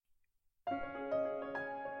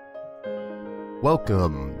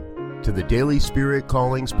Welcome to the Daily Spirit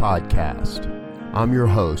Callings Podcast. I'm your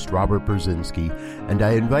host, Robert Brzezinski, and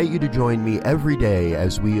I invite you to join me every day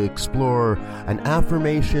as we explore an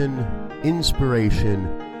affirmation, inspiration,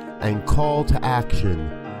 and call to action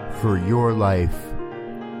for your life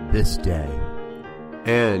this day.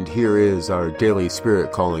 And here is our Daily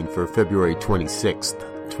Spirit Calling for February 26th,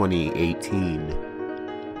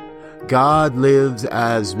 2018. God lives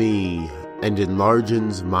as me and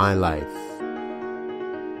enlarges my life.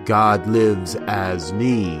 God lives as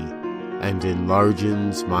me and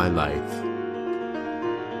enlarges my life.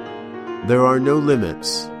 There are no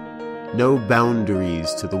limits, no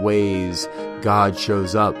boundaries to the ways God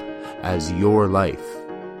shows up as your life.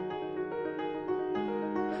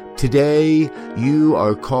 Today, you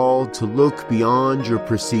are called to look beyond your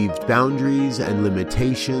perceived boundaries and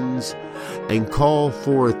limitations and call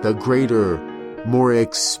forth a greater, more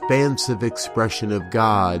expansive expression of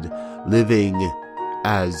God living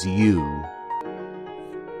as you.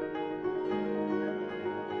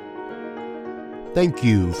 Thank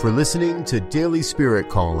you for listening to Daily Spirit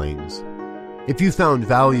Callings. If you found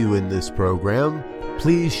value in this program,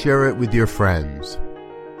 please share it with your friends.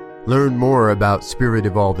 Learn more about Spirit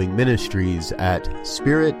Evolving Ministries at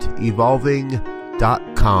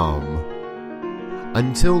spiritevolving.com.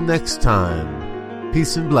 Until next time,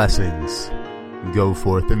 peace and blessings. Go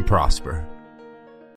forth and prosper.